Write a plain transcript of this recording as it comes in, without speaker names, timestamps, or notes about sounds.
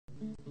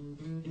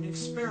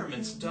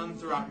experiments done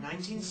throughout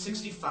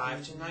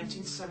 1965 to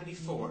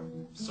 1974,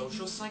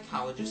 social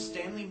psychologist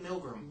Stanley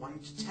Milgram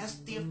wanted to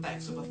test the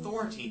effects of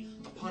authority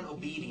upon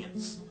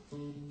obedience.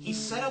 He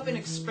set up an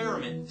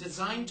experiment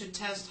designed to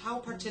test how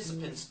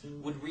participants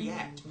would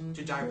react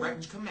to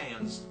direct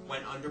commands when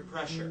under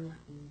pressure.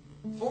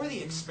 For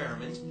the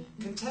experiment,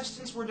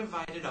 contestants were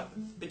divided up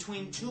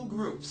between two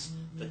groups,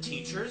 the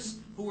teachers,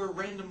 who were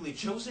randomly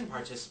chosen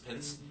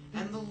participants,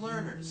 and the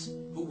learners,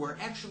 who were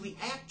actually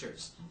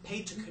actors,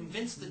 paid to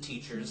convince the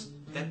teachers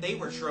that they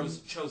were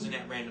chosen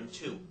at random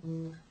too.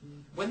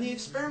 When the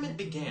experiment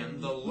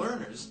began, the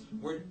learners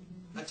were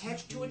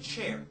attached to a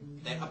chair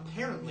that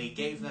apparently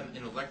gave them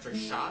an electric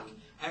shock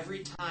every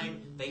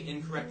time they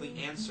incorrectly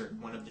answered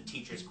one of the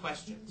teacher's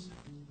questions.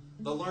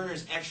 The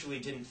learners actually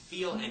didn't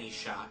feel any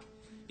shock,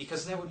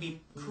 because that would be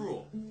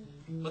cruel.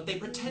 But they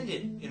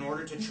pretended in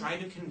order to try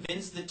to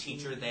convince the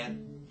teacher that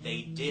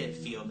they did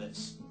feel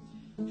this.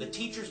 The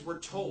teachers were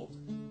told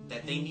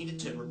that they needed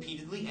to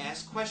repeatedly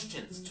ask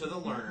questions to the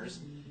learners,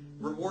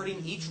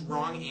 rewarding each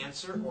wrong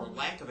answer or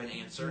lack of an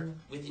answer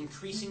with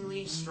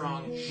increasingly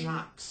strong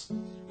shocks,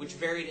 which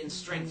varied in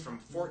strength from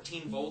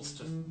 14 volts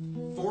to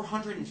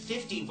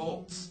 450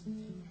 volts.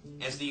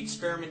 As the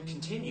experiment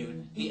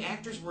continued, the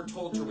actors were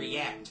told to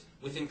react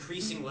with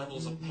increasing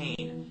levels of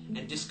pain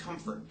and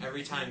discomfort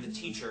every time the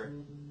teacher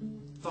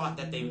thought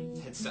that they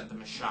had sent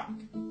them a shock.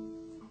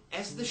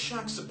 As the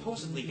shock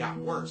supposedly got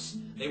worse,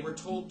 they were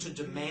told to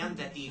demand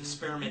that the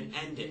experiment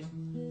ended,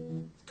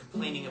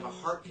 complaining of a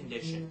heart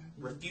condition,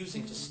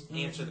 refusing to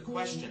answer the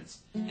questions,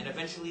 and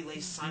eventually lay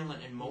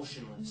silent and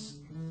motionless.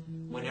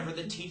 Whenever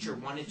the teacher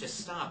wanted to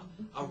stop,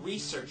 a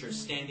researcher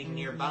standing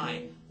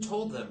nearby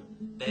told them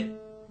that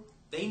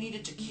they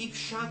needed to keep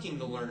shocking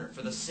the learner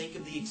for the sake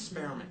of the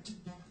experiment.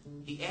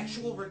 The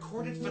actual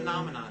recorded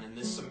phenomenon in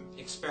this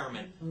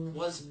experiment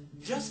was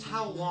just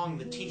how long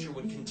the teacher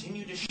would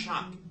continue to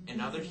shock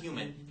another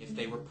human if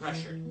they were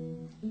pressured.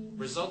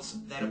 Results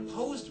that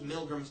opposed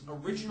Milgram's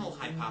original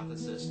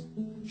hypothesis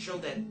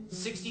showed that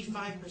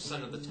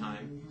 65% of the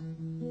time,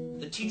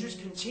 the teachers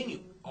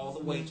continued all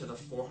the way to the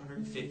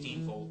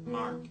 450-volt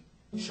mark,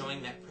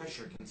 showing that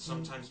pressure can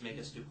sometimes make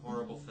us do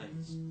horrible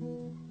things.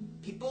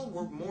 People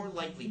were more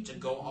likely to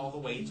go all the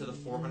way to the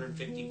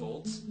 450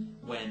 volts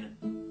when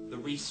the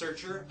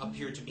researcher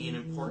appeared to be an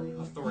important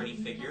authority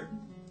figure,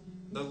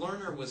 the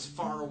learner was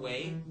far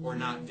away or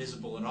not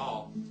visible at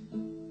all,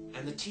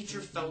 and the teacher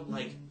felt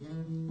like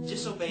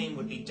disobeying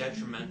would be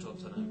detrimental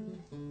to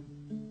them.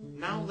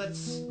 Now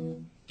let's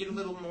get a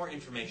little more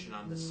information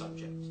on this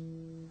subject.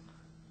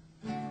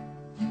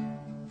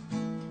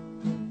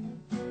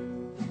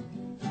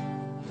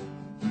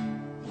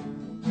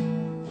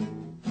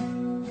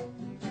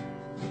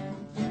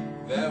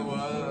 There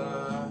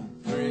were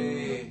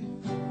three,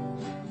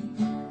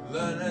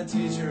 learner,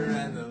 teacher,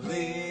 and the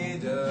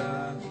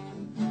leader.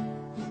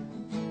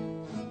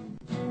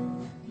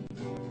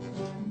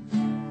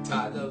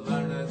 Tied the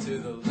learner to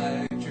the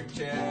electric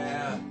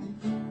chair,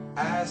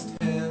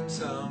 asked him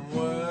some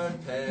word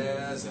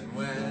pairs, and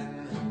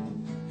when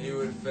he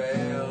would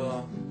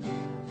fail,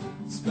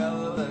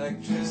 spell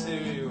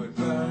electricity would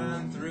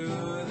burn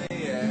through the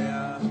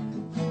air.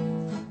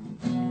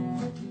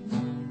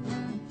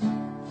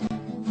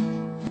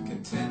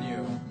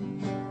 Continue,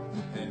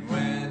 and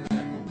when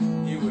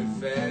he would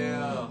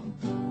fail,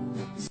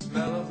 the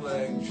smell of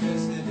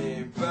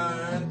electricity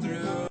burned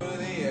through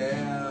the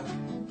air.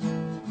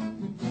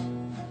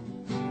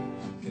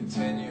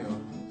 Continue,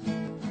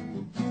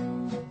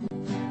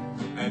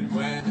 and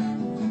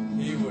when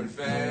he would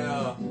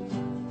fail,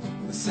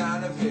 the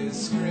sound of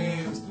his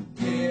screams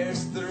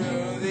pierced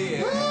through the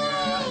air.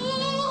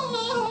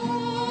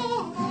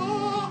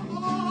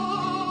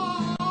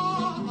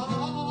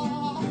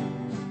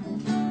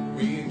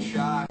 Weak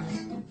shock,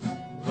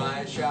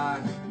 light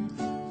shock,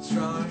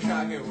 strong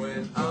shock, it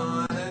went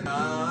on and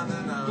on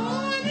and on.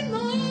 On and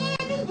on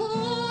and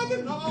on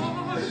and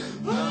on.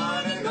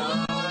 On and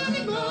on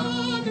and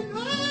on and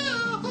on.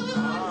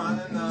 On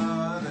and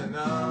on and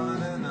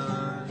on and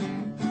on.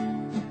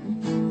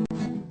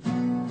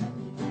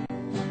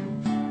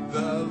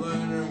 The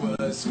learner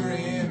was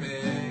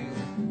screaming.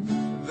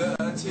 The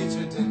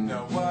teacher didn't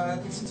know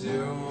what to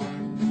do.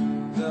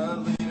 The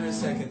leader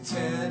said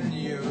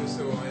continue,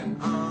 so it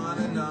went on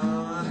and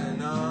on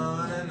and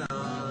on and on.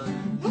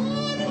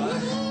 On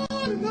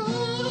and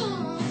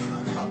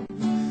on.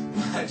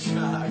 Light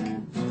shock,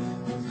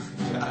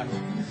 shock,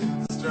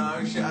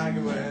 strong shock,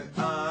 it went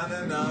on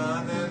and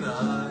on and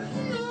on.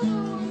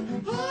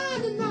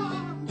 On and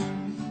on.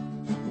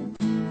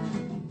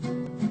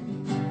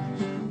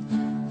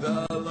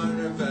 The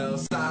learner fell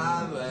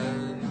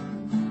silent.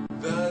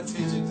 The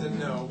teacher didn't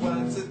know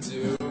what to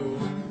do.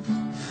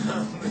 The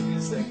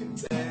leader said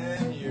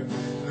continue,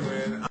 and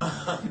went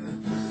on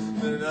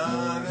and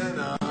on and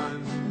on.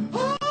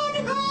 On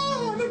and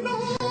on and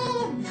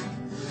on.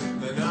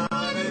 And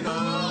on and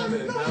on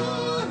and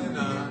on and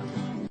on.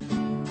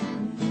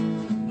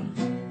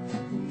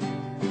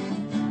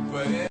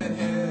 But in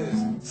his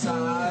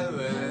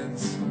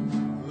silence,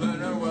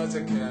 learner was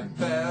a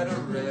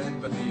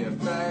Confederate, but the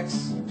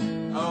effects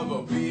of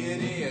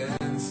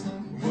obedience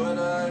would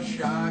have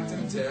shocked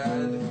him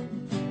dead.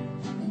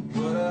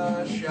 Would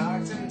have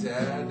shocked him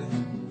dead.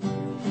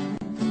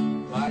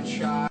 Like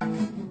child.